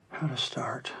how to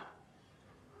start.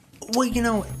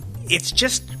 Well, it's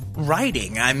just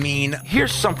writing. I mean,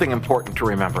 here's something important to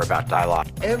remember about dialogue.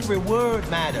 Every word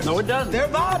matters. No, it doesn't. They're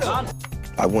vital.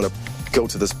 I want to go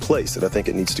to this place that I think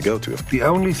it needs to go to. The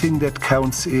only thing that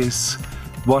counts is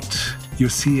what you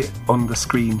see on the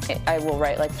screen. I will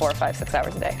write like 4 or 5, 6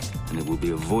 hours a day. And it will be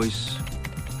a voice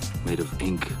made of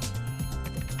ink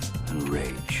and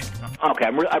rage. Okay,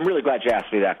 I'm really glad you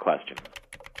asked me that question.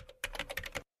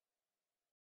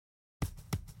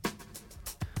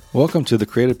 Welcome to the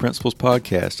Creative Principles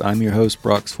Podcast. I'm your host,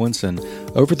 Brock Swinson.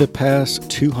 Over the past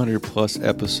 200 plus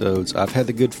episodes, I've had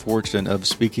the good fortune of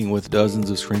speaking with dozens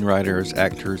of screenwriters,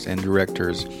 actors, and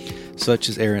directors, such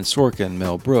as Aaron Sorkin,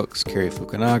 Mel Brooks, Cary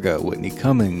Fukunaga, Whitney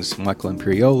Cummings, Michael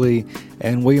Imperioli,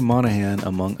 and William Monahan,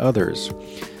 among others.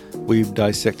 We've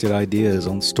dissected ideas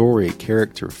on story,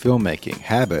 character, filmmaking,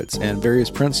 habits, and various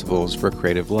principles for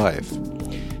creative life.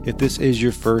 If this is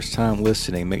your first time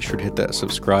listening, make sure to hit that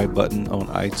subscribe button on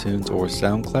iTunes or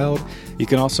SoundCloud. You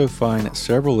can also find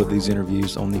several of these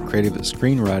interviews on the Creative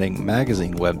Screenwriting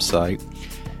Magazine website,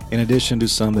 in addition to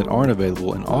some that aren't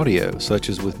available in audio, such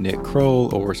as with Nick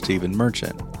Kroll or Stephen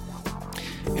Merchant.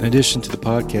 In addition to the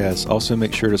podcast, also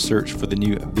make sure to search for the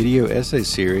new video essay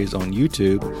series on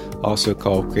YouTube, also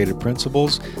called Creative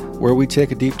Principles, where we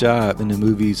take a deep dive into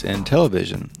movies and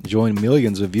television. Join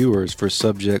millions of viewers for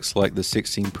subjects like the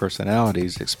 16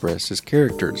 personalities expressed as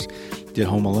characters, did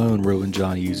Home Alone ruin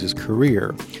John Hughes'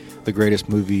 career, the greatest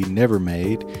movie never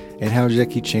made, and how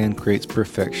Jackie Chan creates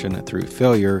perfection through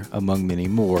failure, among many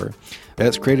more.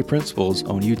 That's Creative Principles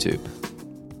on YouTube.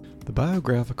 The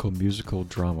biographical musical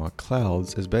drama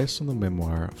Clouds is based on the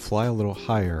memoir Fly a Little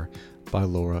Higher by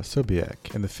Laura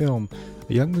Sobiech. In the film,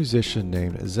 a young musician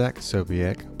named Zach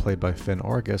Sobiech, played by Finn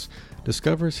Argus,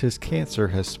 discovers his cancer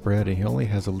has spread and he only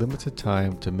has a limited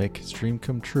time to make his dream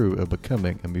come true of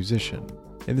becoming a musician.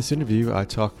 In this interview, I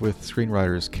talk with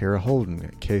screenwriters Kara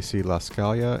Holden, Casey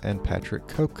Lascalia, and Patrick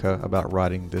Kopka about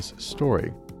writing this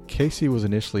story. Casey was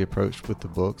initially approached with the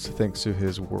books thanks to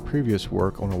his previous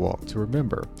work on A Walk to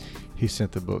Remember. He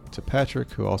sent the book to Patrick,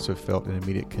 who also felt an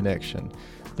immediate connection.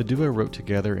 The duo wrote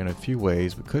together in a few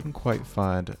ways, but couldn't quite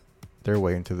find their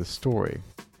way into the story.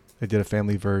 They did a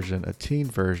family version, a teen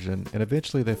version, and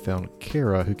eventually they found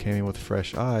Kara, who came in with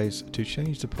fresh eyes to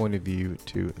change the point of view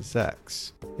to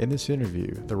Zach's. In this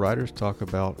interview, the writers talk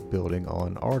about building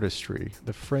on artistry,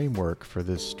 the framework for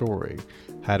this story,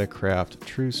 how to craft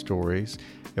true stories,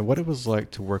 and what it was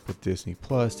like to work with Disney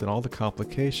Plus and all the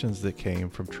complications that came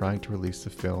from trying to release the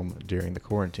film during the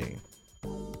quarantine.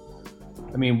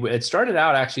 I mean, it started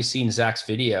out actually seeing Zach's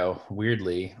video,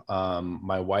 weirdly.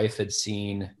 My wife had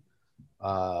seen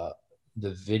the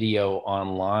video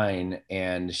online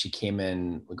and she came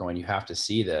in going, "You have to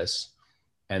see this."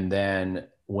 And then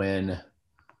when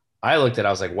I looked at it,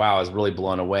 I was like, wow, I was really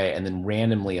blown away. And then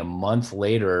randomly a month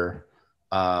later,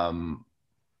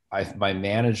 my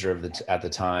manager at the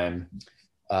time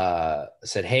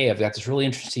said, "Hey, I've got this really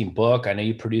interesting book. I know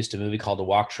you produced a movie called A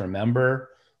Walk to Remember.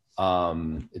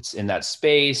 It's in that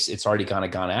space. It's already kind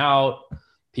of gone out.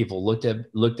 People looked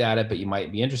at it, but you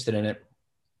might be interested in it."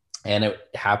 And it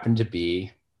happened to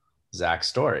be Zach's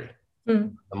story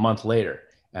a month later.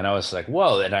 And I was like,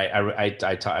 whoa. And I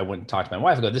went and talked to my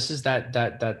wife. I go, "This is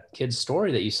that kid's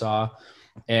story that you saw."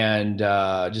 And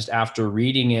just after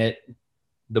reading it,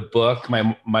 the book,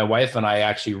 my wife and I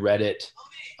actually read it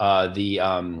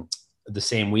the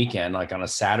same weekend, like on a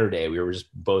Saturday. We were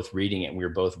just both reading it and we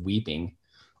were both weeping.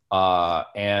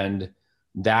 And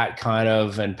that kind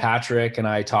of, and Patrick and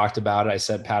I talked about it. I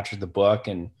sent Patrick the book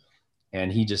and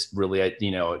he just really,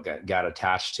 got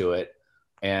attached to it.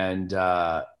 And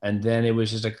then it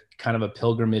was just a kind of a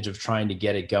pilgrimage of trying to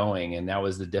get it going. And that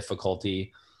was the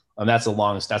difficulty. That's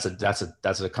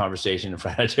a conversation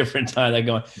for a different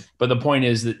time. But the point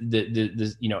is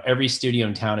that every studio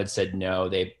in town had said no.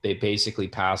 They basically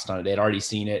passed on it. They'd already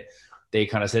seen it. They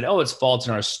kind of said, "Oh, it's Fault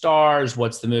in Our Stars.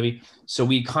 What's the movie?" So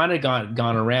we kind of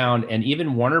gone around, and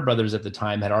even Warner Brothers at the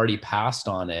time had already passed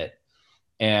on it.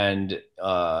 And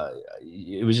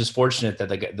it was just fortunate that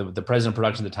the president of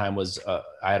production at the time was,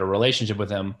 I had a relationship with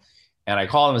him, and I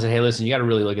called him and said, "Hey, listen, you got to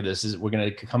really look at this. We're going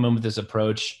to come in with this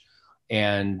approach,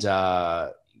 and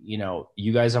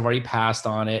you guys have already passed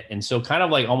on it." And so, kind of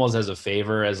like almost as a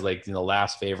favor, as like the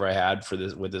last favor I had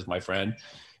with this my friend,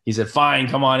 he said, "Fine,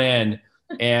 come on in."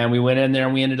 And we went in there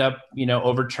and we ended up,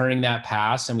 overturning that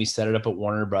pass, and we set it up at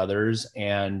Warner Brothers.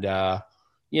 And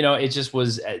it just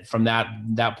was from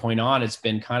that point on, it's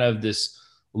been kind of this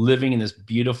living in this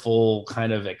beautiful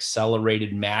kind of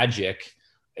accelerated magic,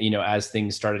 as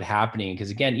things started happening. Because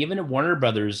again, even at Warner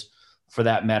Brothers, for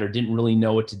that matter, didn't really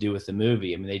know what to do with the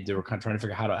movie. I mean, they were kind of trying to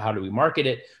figure out how do we market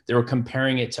it. They were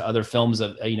comparing it to other films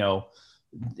of,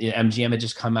 MGM had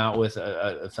just come out with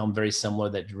a film very similar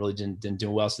that really didn't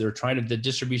do well. So they were trying to, the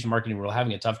distribution marketing were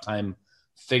having a tough time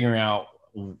figuring out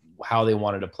how they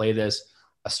wanted to play this.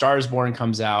 A Star is Born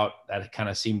comes out, that kind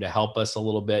of seemed to help us a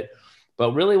little bit.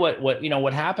 But really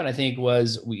what happened, I think,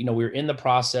 was we were in the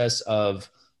process of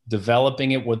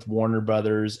developing it with Warner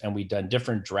Brothers, and we'd done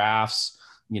different drafts.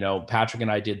 Patrick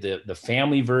and I did the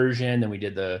family version, then we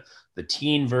did the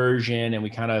teen version, and we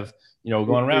kind of,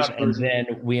 going around. And then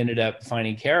we ended up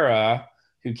finding Kara,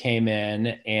 who came in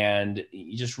and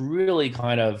just really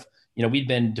kind of, we'd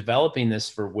been developing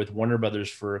this with Warner Brothers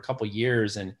for a couple of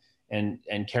years, and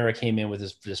Kara came in with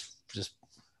this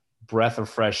breath of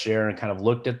fresh air and kind of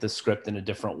looked at the script in a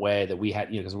different way that we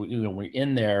had, because we're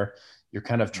in there, you're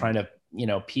kind of trying to,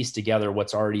 piece together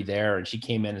what's already there. And she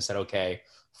came in and said, okay,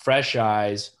 fresh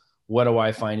eyes, what do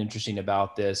I find interesting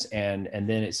about this? And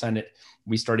then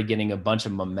we started getting a bunch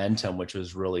of momentum, which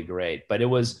was really great. But it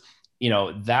was,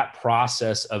 that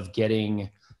process of getting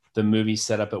the movie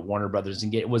set up at Warner Brothers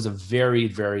it was a very,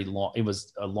 very long, it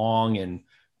was a long and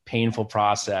painful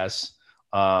process.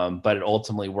 But it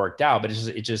ultimately worked out. But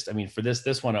it just, I mean, for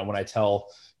this one, when I talk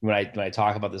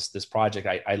about this project,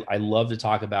 I love to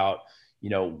talk about,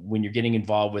 when you're getting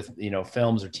involved with,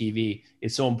 films or TV,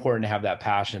 it's so important to have that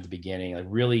passion at the beginning, like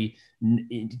really,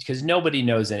 because nobody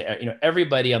knows that,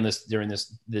 everybody on during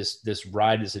this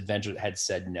ride, this adventure had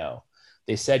said no.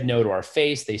 They said no to our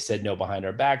face. They said no behind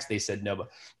our backs. They said no,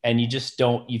 and you just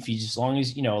don't, as long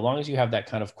as you have that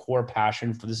kind of core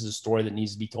passion for this is a story that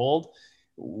needs to be told,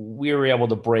 we were able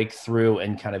to break through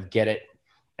and kind of get it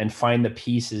and find the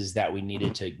pieces that we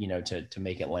needed to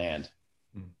make it land.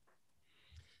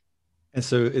 And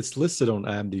so it's listed on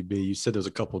IMDb. You said there's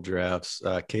a couple drafts.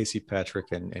 Casey, Patrick,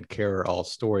 and Kara are all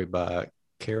story by.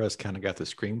 Kara's kind of got the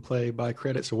screenplay by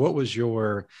credit. So what was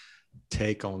your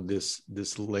take on this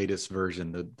latest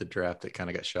version, the draft that kind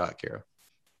of got shot, Kara?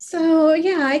 So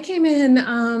yeah, I came in,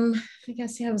 I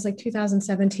guess, it was like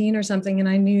 2017 or something. And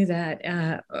I knew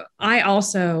that I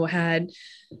also had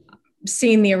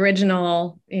seen the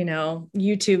original,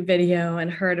 YouTube video and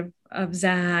heard of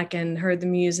Zach and heard the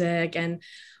music and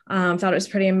thought it was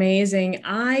pretty amazing.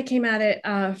 I came at it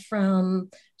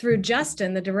through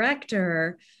Justin, the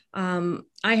director. I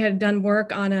had done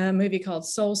work on a movie called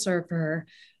Soul Surfer,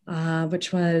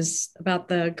 which was about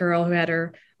the girl who had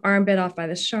her arm bit off by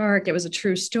the shark. It was a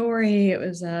true story. It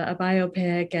was a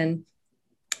biopic, and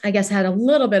I guess had a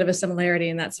little bit of a similarity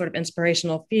in that sort of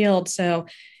inspirational field. So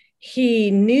he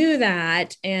knew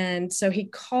that. And so he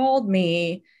called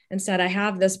me and said, I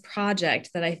have this project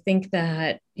that I think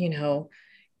that,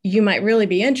 you might really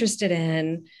be interested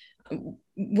in.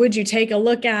 Would you take a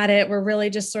look at it? We're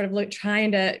really just sort of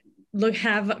trying to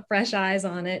have fresh eyes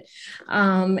on it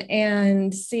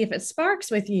and see if it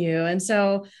sparks with you. And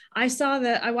so I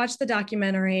watched the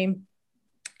documentary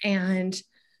and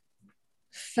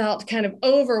felt kind of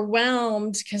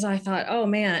overwhelmed because I thought, oh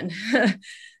man,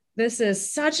 this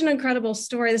is such an incredible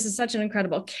story. This is such an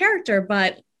incredible character,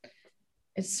 but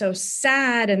it's so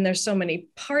sad. And there's so many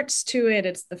parts to it.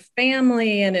 It's the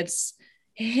family and it's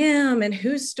him, and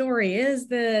whose story is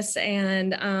this?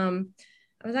 And I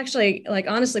was actually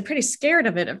honestly pretty scared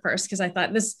of it at first, because I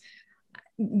thought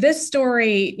this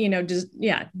story,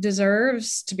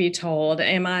 deserves to be told.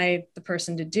 Am I the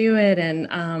person to do it? And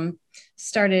I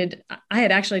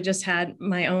had actually just had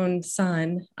my own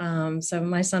son. So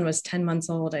my son was 10 months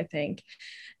old, I think.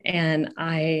 And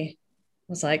I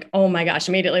was like, oh my gosh,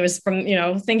 immediately was from,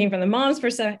 thinking from the mom's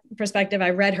perspective. I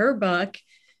read her book.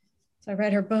 So I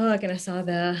read her book and I saw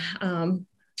the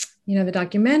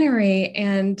documentary.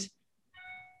 And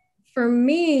for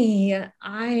me,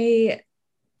 I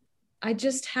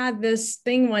just had this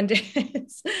thing one day.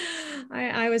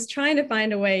 I was trying to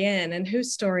find a way in, and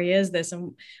whose story is this,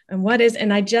 and what is,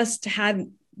 and I just had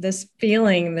this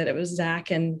feeling that it was Zach,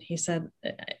 and he said,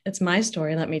 it's my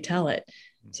story, let me tell it.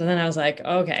 So then I was like,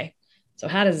 okay, so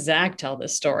how does Zach tell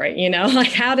this story?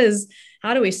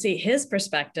 How do we see his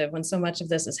perspective when so much of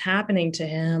this is happening to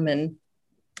him? And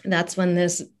that's when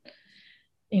this,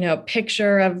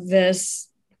 picture of this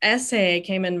essay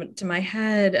came into my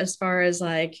head, as far as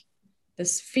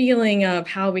this feeling of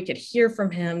how we could hear from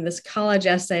him, this college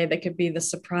essay that could be the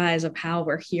surprise of how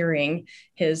we're hearing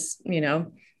his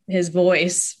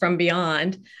voice from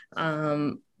beyond,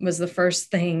 was the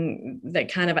first thing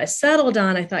that kind of I settled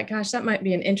on. I thought, gosh, that might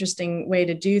be an interesting way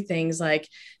to do things, like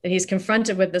that he's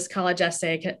confronted with this college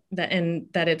essay and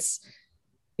that it's,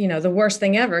 the worst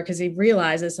thing ever, because he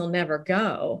realizes he'll never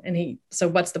go. So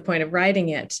what's the point of writing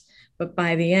it? But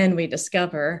by the end, we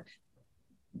discover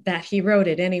that he wrote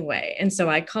it anyway. And so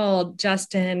I called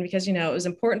Justin because, you know, it was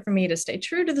important for me to stay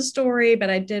true to the story, but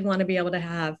I did want to be able to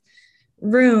have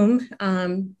room,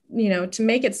 you know, to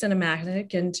make it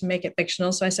cinematic and to make it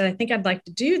fictional. So I said, I think I'd like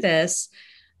to do this.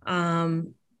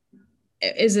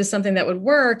 Is this something that would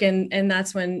work? And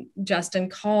that's when Justin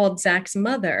called Zach's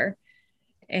mother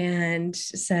and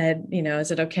said, you know,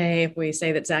 is it okay if we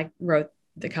say that Zach wrote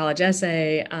the college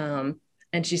essay? And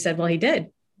she said, well, he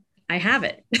did. I have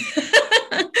it.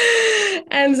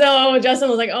 And so Justin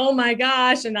was like, oh my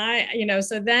gosh. And I, you know,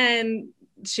 so then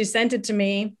she sent it to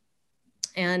me,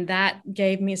 and that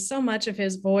gave me so much of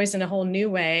his voice in a whole new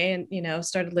way, and, you know,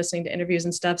 started listening to interviews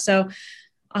and stuff. So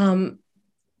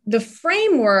the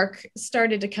framework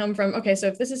started to come from, okay, so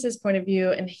if this is his point of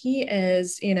view and he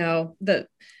is, you know, the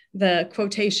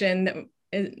quotation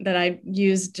that I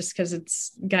use just because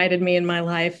it's guided me in my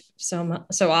life so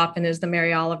often is the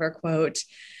Mary Oliver quote,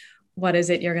 what is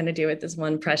it you're going to do with this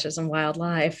one precious and wild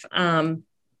life?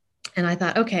 And I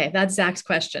thought, okay, that's Zach's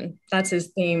question. That's his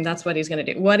theme. That's what he's going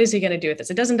to do. What is he going to do with this?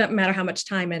 It doesn't matter how much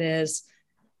time it is.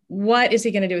 What is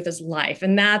he going to do with his life?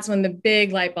 And that's when the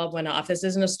big light bulb went off. This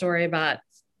isn't a story about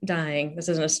dying. This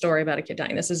isn't a story about a kid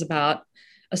dying. This is about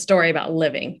a story about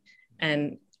living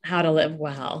and how to live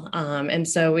well. And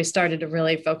so we started to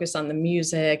really focus on the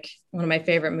music. One of my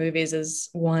favorite movies is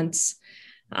Once,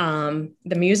 the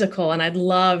musical. And I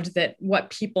loved that what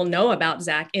people know about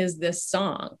Zach is this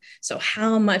song. So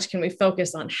how much can we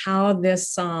focus on how this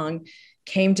song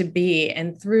came to be,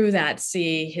 and through that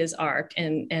see his arc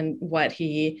and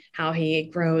how he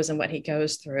grows and what he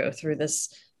goes through this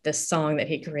song that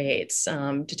he creates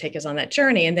to take us on that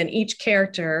journey. And then each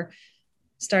character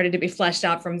started to be fleshed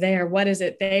out from there. What is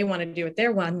it they want to do with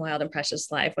their one wild and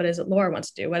precious life? What is it Laura wants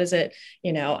to do? What is it,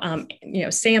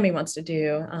 Sammy wants to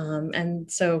do?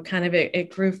 And so kind of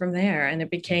it grew from there, and it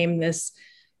became this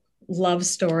love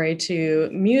story to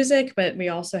music, but we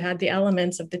also had the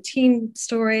elements of the teen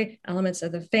story, elements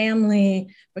of the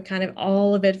family, but kind of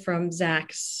all of it from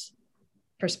Zach's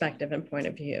perspective and point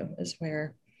of view is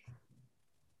where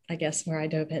I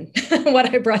dove in,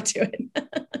 what I brought to it.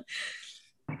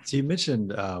 So you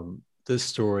mentioned this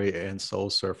story and Soul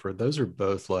Surfer. Those are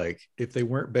both, like, if they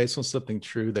weren't based on something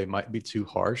true, they might be too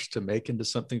harsh to make into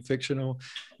something fictional.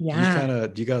 Yeah.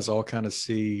 Do you guys all kind of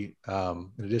see,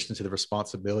 in addition to the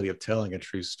responsibility of telling a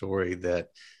true story, that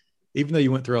even though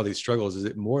you went through all these struggles, is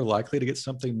it more likely to get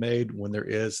something made when there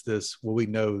is this, well, we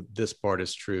know this part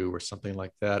is true or something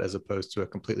like that, as opposed to a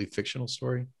completely fictional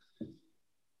story?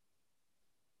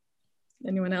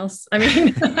 Anyone else? I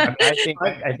mean,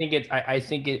 I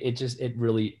think it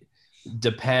really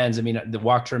depends. I mean, The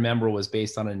Walk to Remember was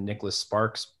based on a Nicholas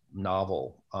Sparks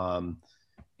novel.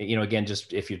 Again,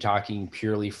 just if you're talking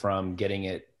purely from getting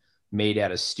it made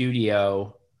at a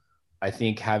studio, I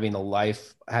think having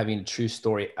a true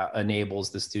story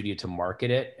enables the studio to market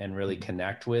it and really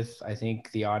connect with, I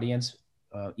think, the audience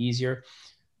easier.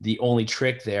 The only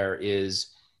trick there is,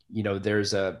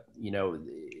 it's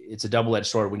a double-edged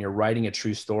sword. When you're writing a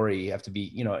true story, you have to be,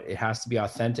 it has to be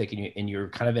authentic, and you're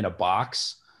kind of in a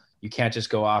box. You can't just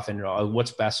go off and,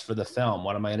 what's best for the film?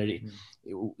 What am I going to do?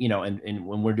 And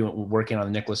when we're working on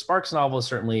the Nicholas Sparks novel,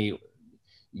 certainly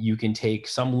you can take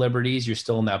some liberties. You're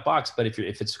still in that box, but if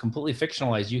it's completely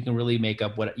fictionalized, you can really make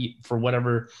up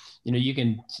whatever, you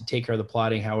can take care of the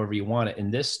plotting however you want it. In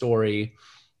this story,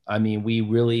 I mean,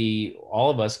 all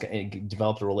of us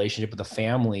developed a relationship with the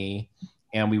family,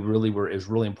 and it was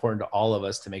really important to all of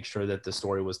us to make sure that the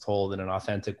story was told in an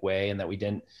authentic way, and that we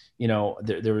didn't,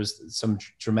 there was some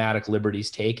dramatic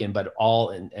liberties taken, but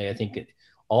I think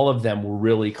all of them were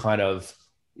really kind of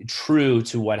true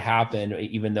to what happened,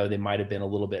 even though they might've been a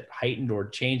little bit heightened or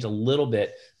changed a little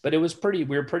bit, but we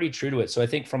were pretty true to it. So I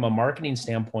think from a marketing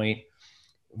standpoint,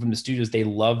 from the studios, they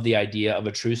love the idea of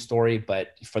a true story, but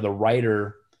for the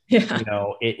writer,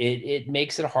 it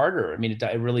makes it harder. I mean,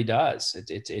 it really does.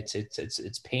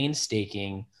 It's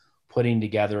painstaking putting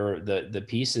together the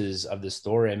pieces of the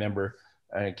story. I remember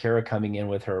Kara coming in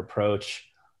with her approach,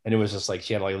 and it was just like,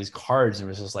 she had like all these cards, and it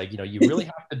was just like, you really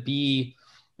have to be,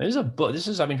 there's a book.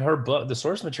 Her book, the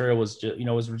source material was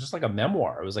just like a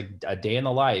memoir. It was like a day in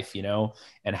the life,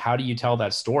 and how do you tell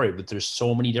that story? But there's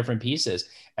so many different pieces,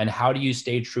 and how do you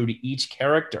stay true to each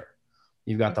character?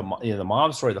 You've got the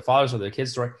mom's story, the father's story, the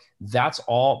kid's story. That's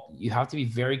all. You have to be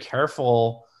very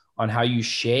careful on how you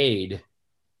shade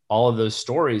all of those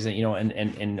stories. And,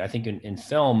 and I think in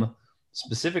film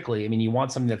specifically, I mean, you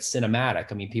want something that's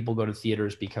cinematic. I mean, people go to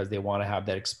theaters because they want to have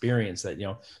that experience that,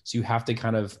 so you have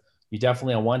to you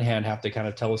definitely on one hand have to kind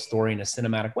of tell a story in a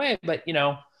cinematic way, but,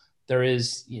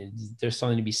 there's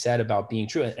something to be said about being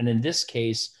true. And in this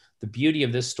case, the beauty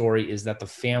of this story is that the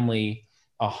family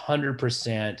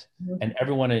 100% and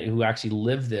everyone who actually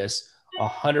lived this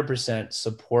 100%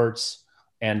 supports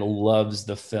and loves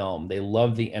the film. They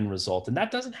love the end result. And that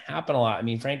doesn't happen a lot. I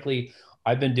mean, frankly,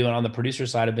 I've been doing, on the producer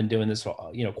side, I've been doing this for,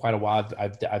 quite a while.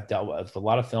 I've dealt with a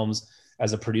lot of films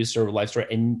as a producer of Life Story,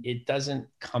 and it doesn't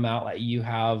come out like you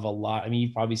have a lot. I mean,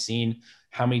 you've probably seen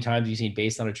how many times you've seen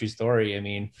Based on a True Story. I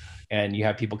mean, and you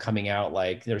have people coming out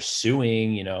like they're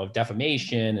suing,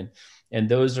 defamation, and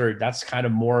that's kind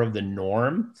of more of the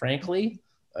norm, frankly,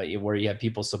 where you have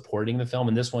people supporting the film.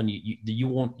 And this one, you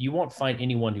won't find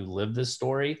anyone who lived this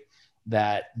story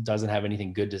that doesn't have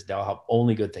anything good they'll have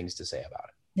only good things to say about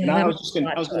it. Yeah, and I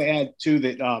was going to add too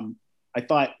that I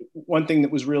thought one thing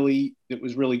that was really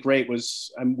great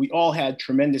was we all had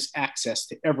tremendous access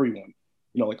to everyone,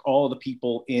 like all of the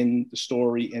people in the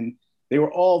story, and they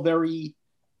were all very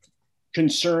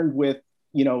concerned with,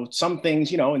 some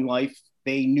things, in life,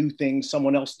 they knew things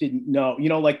someone else didn't know,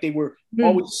 like they were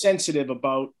always sensitive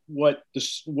about what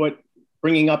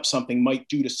bringing up something might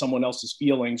do to someone else's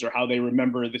feelings or how they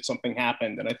remember that something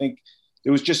happened. And I think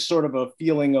it was just sort of a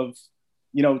feeling of,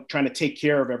 trying to take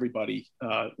care of everybody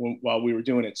while we were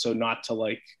doing it. So not to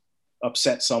like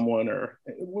upset someone, or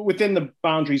within the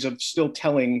boundaries of still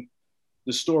telling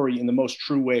the story in the most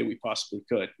true way we possibly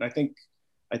could. And I think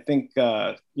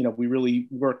we really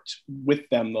worked with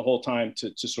them the whole time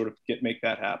to sort of make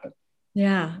that happen.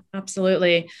 Yeah,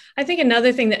 absolutely. I think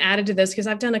another thing that added to this, because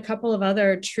I've done a couple of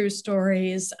other true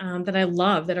stories that I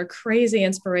love, that are crazy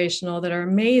inspirational, that are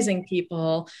amazing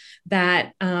people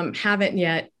that haven't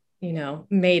yet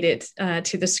made it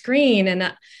to the screen.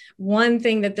 And one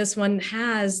thing that this one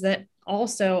has, that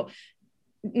also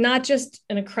not just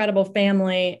an incredible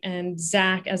family and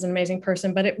Zach as an amazing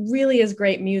person, but it really is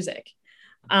great music.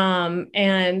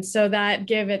 And so that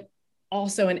gave it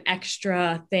also an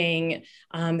extra thing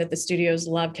that the studios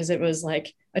loved, because it was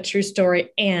like a true story.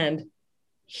 And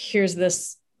here's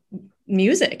this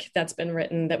music that's been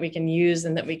written that we can use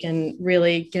and that we can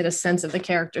really get a sense of the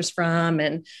characters from,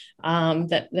 and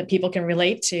that people can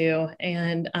relate to.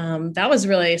 And that was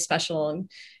really special and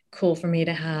cool for me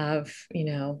to have,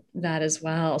 that as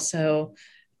well. So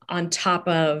on top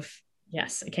of,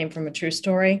 yes, it came from a true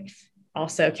story,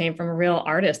 also came from a real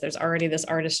artist. There's already this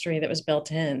artistry that was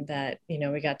built in that,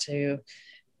 we got to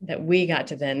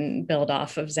then build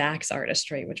off of Zach's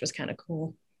artistry, which was kind of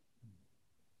cool.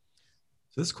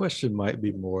 So this question might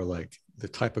be more like the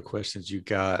type of questions you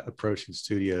got approaching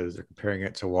studios or comparing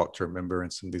it to Walk to Remember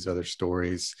and some of these other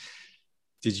stories.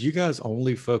 Did you guys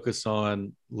only focus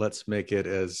on let's make it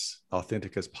as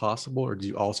authentic as possible, or do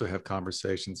you also have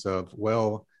conversations of,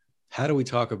 well, how do we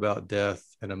talk about death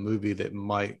in a movie that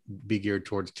might be geared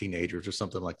towards teenagers or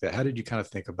something like that? How did you kind of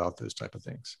think about those type of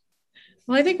things?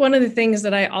 Well, I think one of the things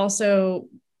that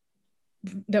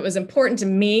that was important to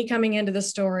me coming into the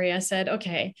story, I said,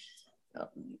 okay,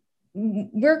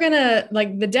 we're gonna,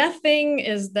 like, the death thing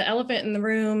is the elephant in the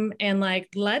room, and like,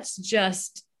 let's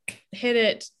just hit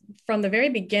it from the very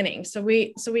beginning. So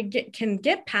we can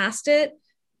get past it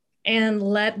and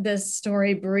let this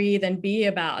story breathe and be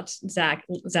about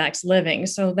Zach's living.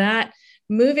 So that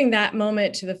moving that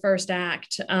moment to the first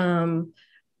act,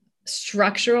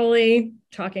 structurally,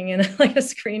 talking in like a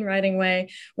screenwriting way,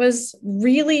 was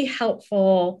really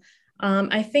helpful.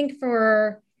 I think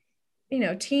for,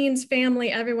 teens,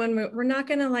 family, everyone, we're not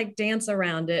going to like dance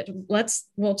around it.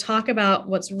 We'll talk about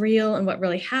what's real and what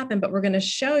really happened, but we're going to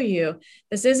show you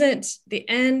this isn't the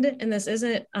end, and this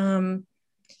isn't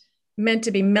meant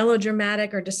to be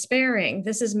melodramatic or despairing.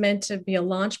 This is meant to be a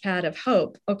launch pad of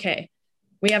hope. Okay,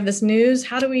 we have this news.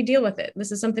 How do we deal with it?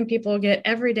 This is something people get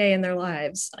every day in their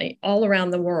lives, all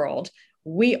around the world.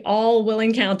 We all will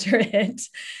encounter it.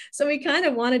 So we kind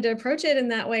of wanted to approach it in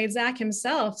that way. Zach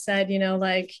himself said,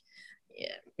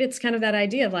 it's kind of that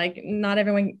idea of like, not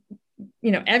everyone,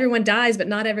 everyone dies, but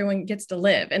not everyone gets to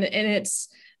live. And it's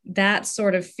that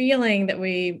sort of feeling that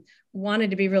we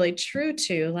wanted to be really true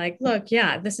to. Like, look,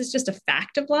 yeah, this is just a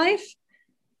fact of life.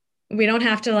 We don't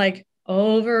have to like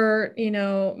over,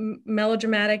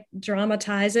 melodramatic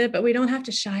dramatize it, but we don't have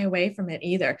to shy away from it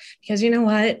either. Because you know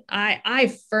what?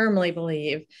 I firmly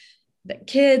believe that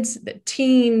kids, that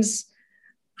teens,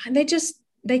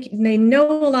 they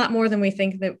know a lot more than we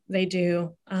think that they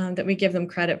do, that we give them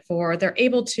credit for. They're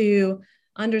able to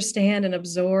understand and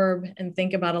absorb and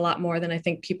think about a lot more than I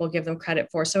think people give them credit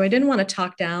for. So I didn't want to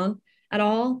talk down at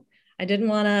all. I didn't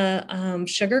want to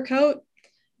sugarcoat,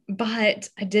 but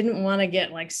I didn't want to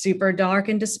get like super dark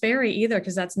and despairy either,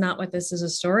 because that's not what this is a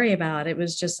story about. It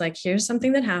was just like, here's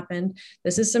something that happened.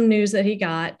 This is some news that he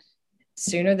got.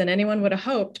 sooner than anyone would have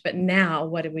hoped. But now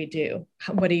what do we do?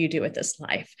 What do you do with this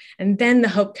life? And then the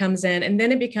hope comes in, and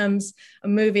then it becomes a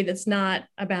movie that's not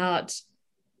about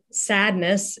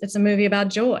sadness. It's a movie about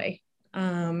joy.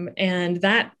 And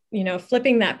that,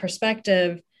 flipping that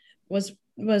perspective was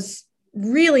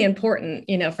really important,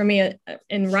 for me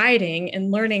in writing,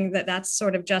 and learning that that's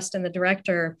sort of Justin, the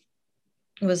director,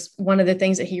 was one of the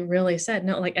things that he really said.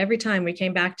 No, like every time we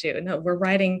came back to, no, we're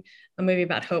writing a movie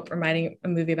about hope. We're writing a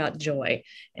movie about joy.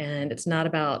 And it's not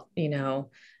about,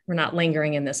 we're not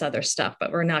lingering in this other stuff,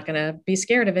 but we're not going to be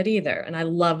scared of it either. And I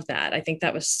love that. I think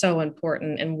that was so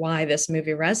important, and why this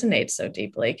movie resonates so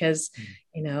deeply, because,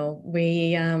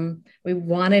 we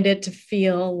wanted it to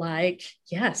feel like,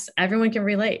 yes, everyone can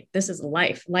relate. This is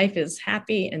life. Life is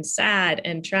happy and sad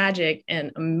and tragic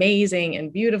and amazing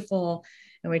and beautiful.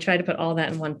 And we tried to put all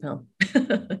that in one film.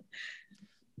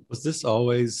 Was this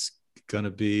always going to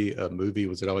be a movie?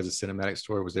 Was it always a cinematic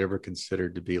story? Was it ever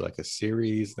considered to be like a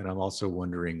series? Then I'm also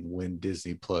wondering when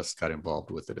Disney Plus got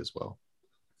involved with it as well.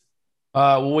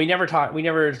 Well, we never talked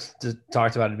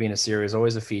about it being a series,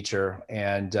 always a feature.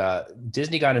 And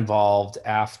Disney got involved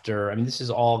after, this is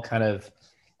all kind of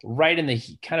right in the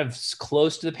kind of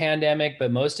close to the pandemic,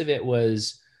 but most of it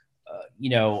was,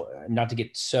 not to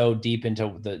get so deep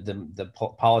into the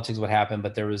politics of what happened,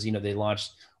 but there was,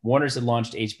 Warner's had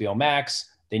launched HBO Max.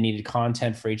 They needed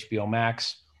content for HBO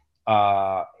Max.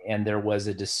 And there was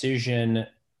a decision,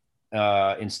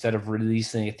 instead of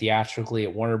releasing it theatrically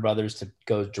at Warner Brothers, to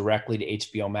go directly to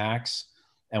HBO Max.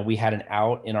 And we had an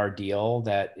out in our deal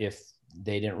that if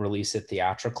they didn't release it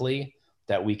theatrically,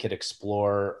 that we could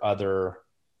explore other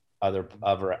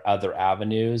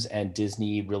avenues. And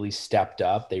Disney really stepped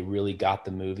up. They really got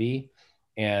the movie,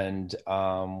 and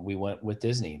we went with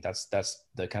Disney. That's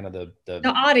the kind of the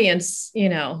audience,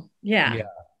 The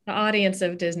audience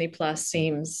of Disney Plus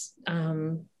seems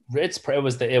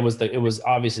it was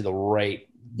obviously the right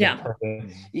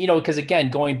perfect, because again,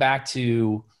 going back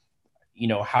to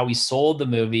how we sold the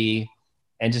movie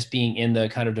and just being in the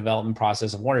kind of development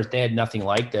process of Warner's, they had nothing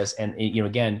like this. And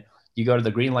again, you go to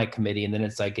the Greenlight Committee, and then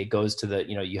it's like it goes to the,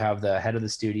 you have the head of the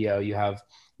studio, you have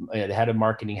the head of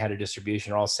marketing, head of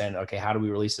distribution, are all saying, okay, how do we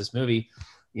release this movie?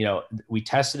 We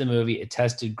tested the movie, it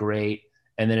tested great.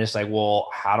 And then it's like, well,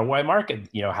 how do I market?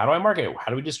 How do I market it? How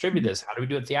do we distribute this? How do we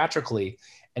do it theatrically?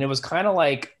 And it was kind of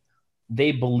like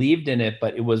they believed in it,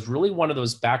 but it was really one of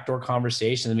those backdoor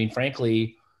conversations.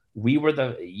 Frankly,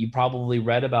 you probably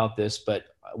read about this, but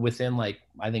within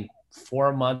I think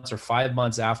 4 months or 5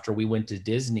 months after we went to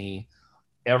Disney,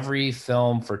 every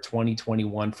film for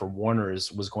 2021 for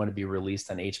Warner's was going to be released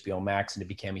on HBO Max, and it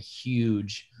became a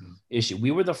huge issue.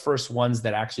 We were the first ones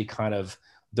that actually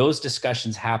those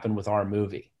discussions happened with our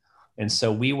movie. And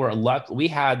so we were we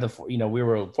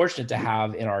were fortunate to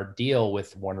have in our deal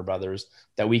with Warner Brothers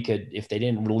that we could, if they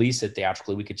didn't release it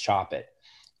theatrically, we could chop it.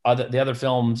 The other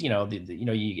films,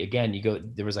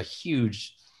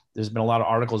 there's been a lot of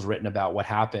articles written about what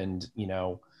happened,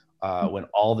 when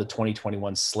all the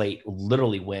 2021 slate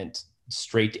literally went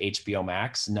straight to HBO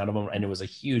Max, none of them. And it was a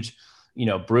huge,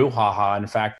 brouhaha. In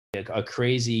fact, a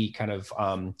crazy kind of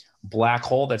black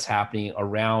hole that's happening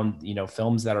around,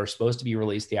 films that are supposed to be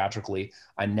released theatrically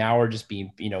and now are just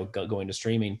being, going to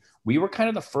streaming. We were kind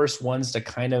of the first ones to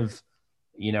kind of,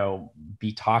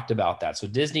 be talked about that. So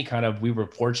Disney we were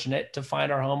fortunate to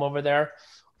find our home over there.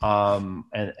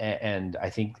 And I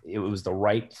think it was the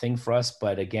right thing for us.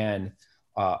 But again,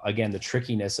 the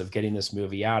trickiness of getting this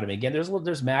movie out. Again,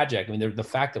 there's magic. The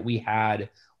fact that we had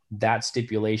that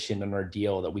stipulation in our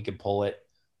deal that we could pull it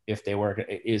if they were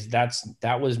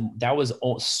that was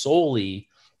solely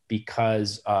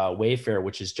because Wayfair,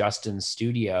 which is Justin's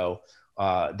studio,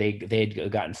 they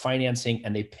had gotten financing,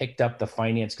 and they picked up the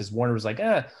finance because Warner was like,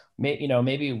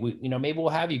 maybe we'll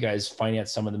have you guys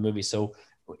finance some of the movies. So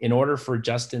in order for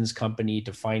Justin's company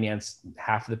to finance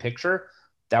half of the picture,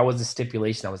 that was the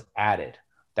stipulation that was added,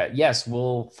 that yes,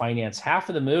 we'll finance half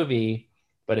of the movie,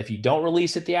 but if you don't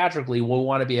release it theatrically, we'll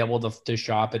want to be able to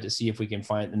shop it to see if we can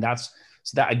find. And that's,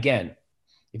 so that again,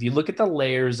 if you look at the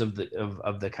layers of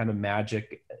the kind of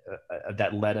magic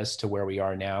that led us to where we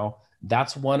are now,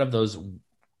 that's one of those,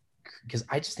 because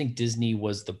I just think Disney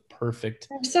was the perfect.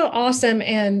 So awesome.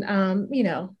 And,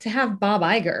 to have Bob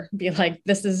Iger be like,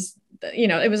 this is,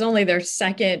 it was only their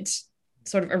second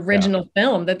sort of original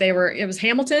film that it was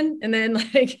Hamilton. And then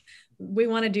we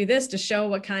want to do this to show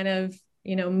what kind of,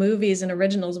 movies and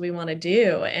originals we want to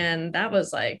do. And that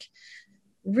was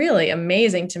really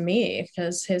amazing to me,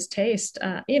 because his taste,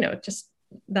 just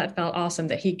that felt awesome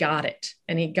that he got it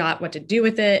and he got what to do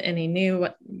with it. And he knew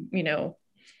what,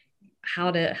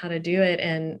 how to do it.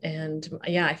 And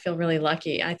yeah, I feel really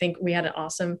lucky. I think I had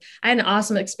an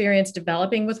awesome experience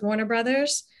developing with Warner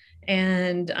Brothers,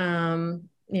 and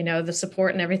the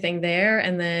support and everything there.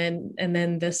 And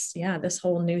then this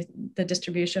whole the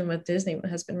distribution with Disney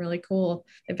has been really cool.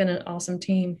 They've been an awesome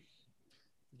team.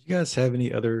 You guys have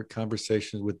any other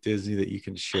conversations with Disney that you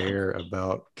can share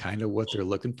about kind of what they're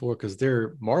looking for? Because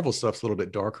their Marvel stuff's a little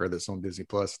bit darker that's on Disney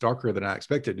Plus, darker than I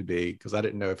expected it to be, because I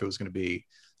didn't know if it was going to be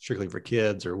strictly for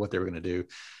kids or what they were going to do.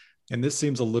 And this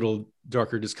seems a little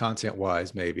darker just content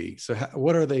wise, maybe. So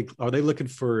what are they looking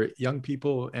for, young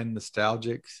people and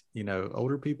nostalgic,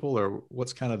 older people, or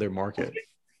what's kind of their market?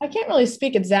 I can't really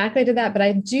speak exactly to that, but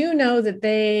I do know that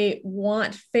they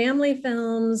want family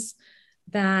films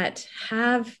that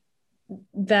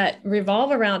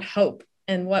revolve around hope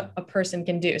and what a person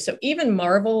can do. So even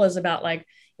Marvel is about like,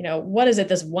 what is it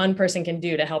this one person can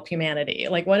do to help humanity?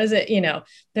 Like, what is it,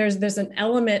 there's an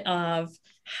element of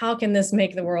how can this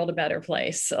make the world a better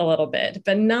place a little bit,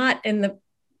 but not in the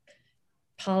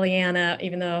Pollyanna,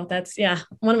 even though that's,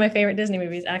 one of my favorite Disney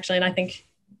movies, actually. And I think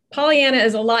Pollyanna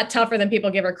is a lot tougher than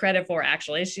people give her credit for,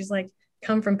 actually. She's like,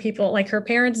 come from people, like her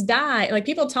parents died. Like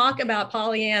people talk about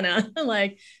Pollyanna,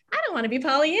 like, I don't want to be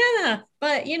Pollyanna,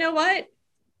 but you know what?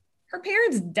 Her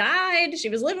parents died. She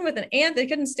was living with an aunt that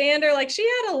couldn't stand her. Like she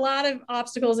had a lot of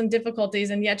obstacles and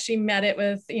difficulties, and yet she met it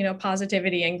with,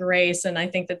 positivity and grace. And I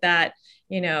think that,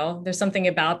 there's something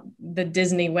about the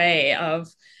Disney way of,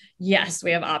 yes,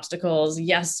 we have obstacles.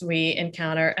 Yes, we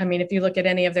encounter, if you look at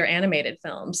any of their animated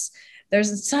films,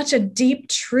 there's such a deep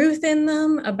truth in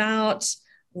them about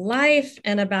life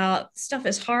and about stuff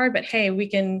is hard, but hey, we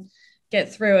can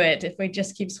get through it if we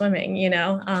just keep swimming,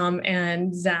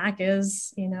 and Zach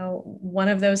is, one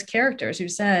of those characters who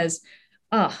says,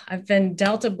 oh, I've been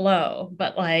dealt a blow,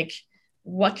 but like,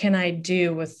 what can I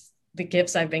do with the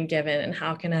gifts I've been given, and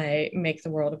how can I make the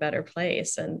world a better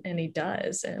place? And he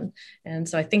does. And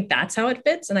so I think that's how it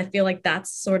fits. And I feel like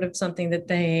that's sort of something that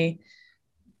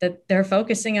they're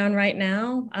focusing on right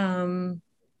now.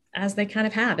 As they kind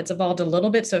of have. It's evolved a little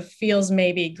bit, so it feels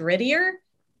maybe grittier,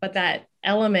 but that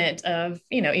element of,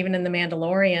 even in The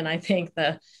Mandalorian, I think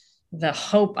the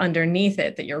hope underneath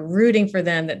it, that you're rooting for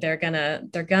them, that they're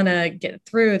gonna get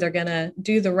through, they're gonna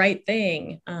do the right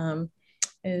thing,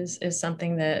 is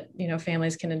something that,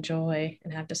 families can enjoy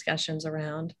and have discussions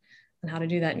around, and how to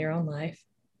do that in your own life.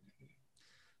 I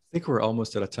think we're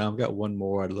almost out of time. I've got one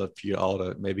more. I'd love for you all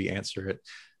to maybe answer it.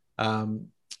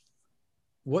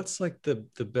 What's like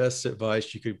the best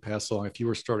advice you could pass along if you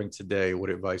were starting today?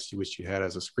 What advice you wish you had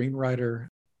as a screenwriter?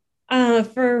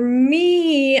 For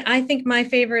me, I think my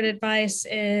favorite advice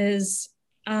is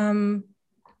to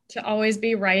always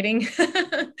be writing.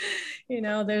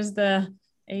 There's the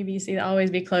ABC, to always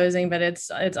be closing, but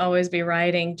it's always be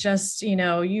writing. Just,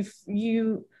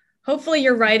 you hopefully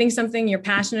you're writing something you're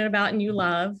passionate about and you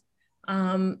love.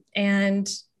 And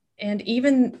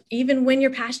even when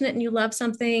you're passionate and you love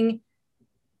something,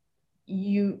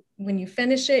 when you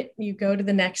finish it, you go to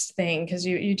the next thing, because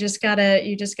you just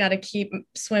gotta keep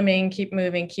swimming, keep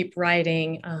moving, keep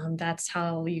writing. That's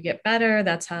how you get better.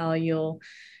 That's how you'll,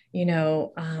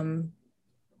 people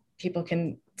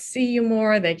can see you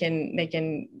more. They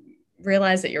can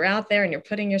realize that you're out there and you're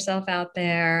putting yourself out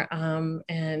there.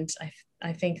 And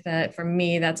I think that for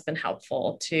me, that's been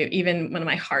helpful to, even when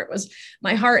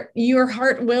your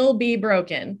heart will be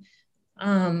broken.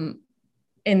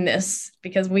 In this,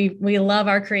 because we love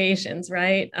our creations,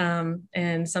 right?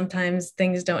 And sometimes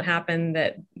things don't happen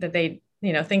that they,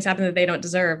 things happen that they don't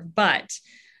deserve, but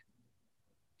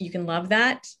you can love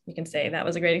that. You can say that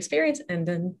was a great experience, and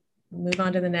then move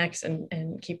on to the next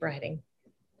and keep writing.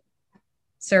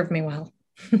 Served me well.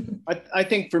 I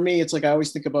think for me, it's like, I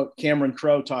always think about Cameron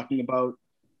Crowe talking about,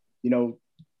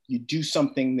 you do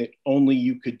something that only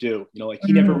you could do. Like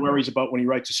he never worries about, when he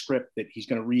writes a script, that he's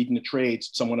going to read in the trades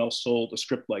someone else sold a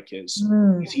script like his,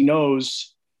 because he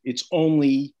knows it's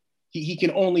only he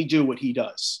can only do what he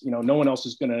does. No one else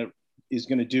is going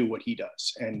to do what he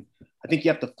does. And I think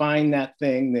you have to find that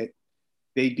thing that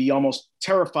they'd be almost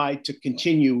terrified to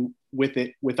continue with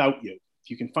it without you. If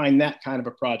you can find that kind of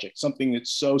a project, something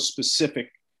that's so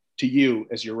specific to you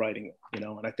as you're writing it,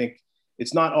 and I think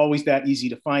it's not always that easy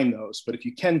to find those, but if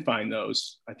you can find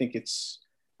those, I think that's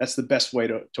the best way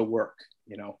to work,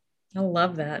 I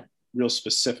love that. Real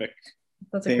specific.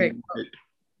 That's a great quote.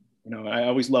 I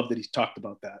always love that he's talked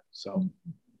about that. So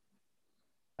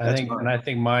I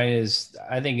think mine is,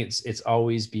 I think it's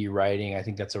always be writing. I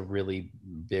think that's a really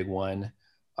big one.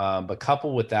 But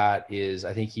coupled with that is,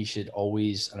 I think he should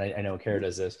always, and I know Kara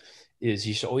does this, is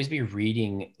you should always be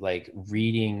reading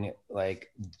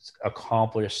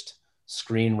accomplished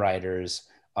screenwriters.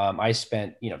 I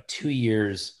spent, 2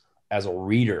 years as a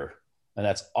reader, and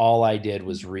that's all I did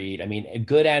was read. I mean,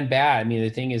 good and bad. I mean, the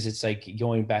thing is, it's like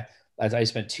going back, as I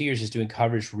spent 2 years just doing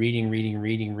coverage, reading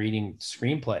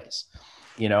screenplays,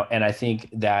 and I think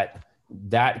that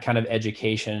kind of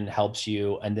education helps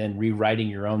you, and then rewriting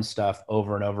your own stuff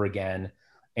over and over again.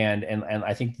 And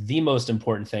I think the most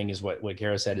important thing is what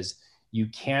Kara said is you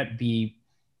can't be,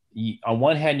 on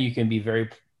one hand, you can be very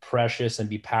precious and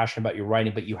be passionate about your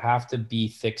writing, but you have to be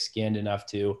thick-skinned enough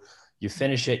to, you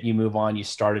finish it, you move on, you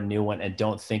start a new one, and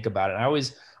don't think about it.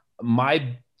 And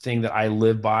my thing that I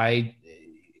live by,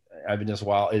 I've been doing this a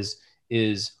while,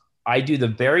 is I do the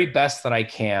very best that I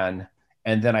can,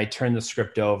 and then I turn the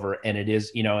script over, and it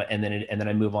is, and then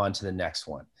I move on to the next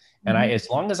one. And as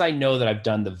long as I know that I've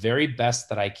done the very best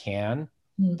that I can,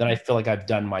 then I feel like I've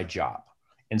done my job.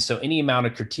 And so any amount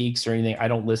of critiques or anything, I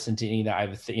don't listen to any of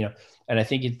that. And I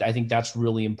think that's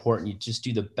really important. You just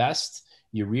do the best,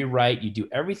 you rewrite, you do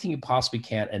everything you possibly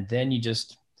can. And then you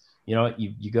just,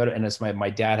 you go to, and it's my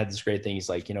dad had this great thing. He's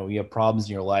like, you have problems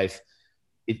in your life.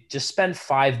 Just spend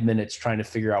 5 minutes trying to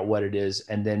figure out what it is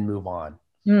and then move on.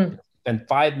 Spend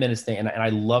 5 minutes there. And I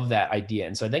love that idea.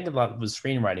 And so I think about it with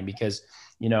screenwriting because,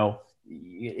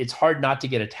 it's hard not to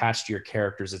get attached to your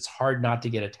characters. It's hard not to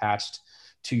get attached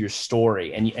to your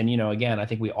story. And again, I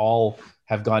think we all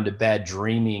have gone to bed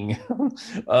dreaming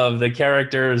of the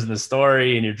characters and the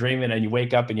story, and you're dreaming, and you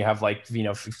wake up and you have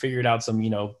figured out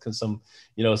some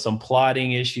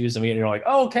plotting issues. I mean, you're like,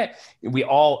 oh, okay. We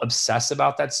all obsess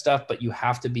about that stuff, but you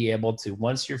have to be able to,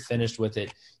 once you're finished with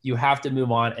it, you have to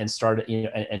move on and start,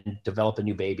 and develop a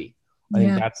new baby. I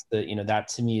think that's that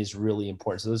to me is really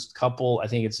important. So those couple, I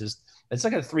think it's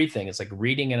like a 3 thing. It's like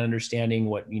reading and understanding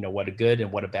what a good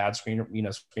and what a bad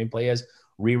screenplay is,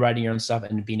 rewriting your own stuff,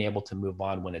 and being able to move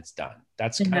on when it's done.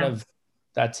 That's kind of,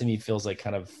 that to me feels like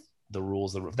kind of the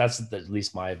rules. That's at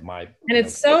least my. And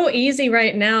it's so easy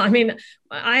right now. I mean,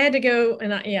 I had to go,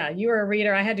 and you were a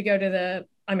reader. I had to go to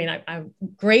I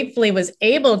gratefully was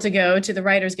able to go to the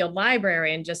Writers Guild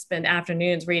library and just spend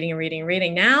afternoons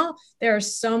reading. Now there are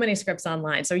so many scripts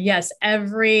online. So yes,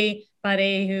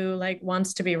 everybody who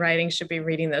wants to be writing should be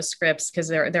reading those scripts because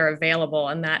they're available.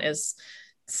 And that is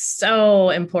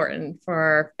so important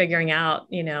for figuring out,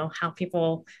 how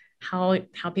people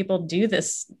do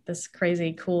this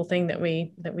crazy cool thing that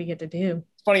we get to do.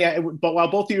 It's funny, but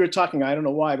while both of you were talking, I don't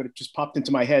know why, but it just popped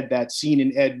into my head that scene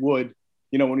in Ed Wood,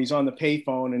 when he's on the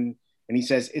payphone and he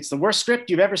says, "It's the worst script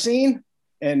you've ever seen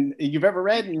and you've ever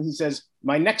read." And he says,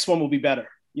 "My next one will be better."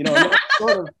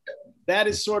 That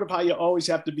is sort of how you always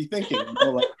have to be thinking.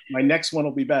 My next one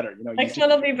will be better. Next one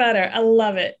will be better. I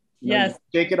love it. Yes.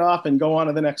 Shake it off and go on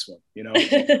to the next one,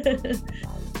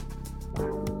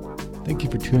 Thank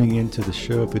you for tuning in to the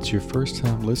show. If it's your first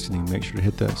time listening, make sure to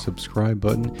hit that subscribe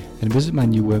button and visit my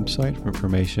new website for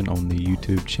information on the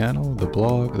YouTube channel, the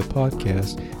blog, the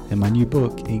podcast, and my new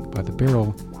book, Ink by the Barrel,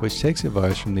 which takes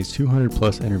advice from these 200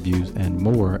 plus interviews and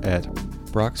more at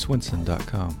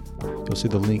brockswinson.com. You'll see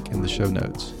the link in the show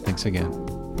notes. Thanks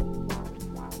again.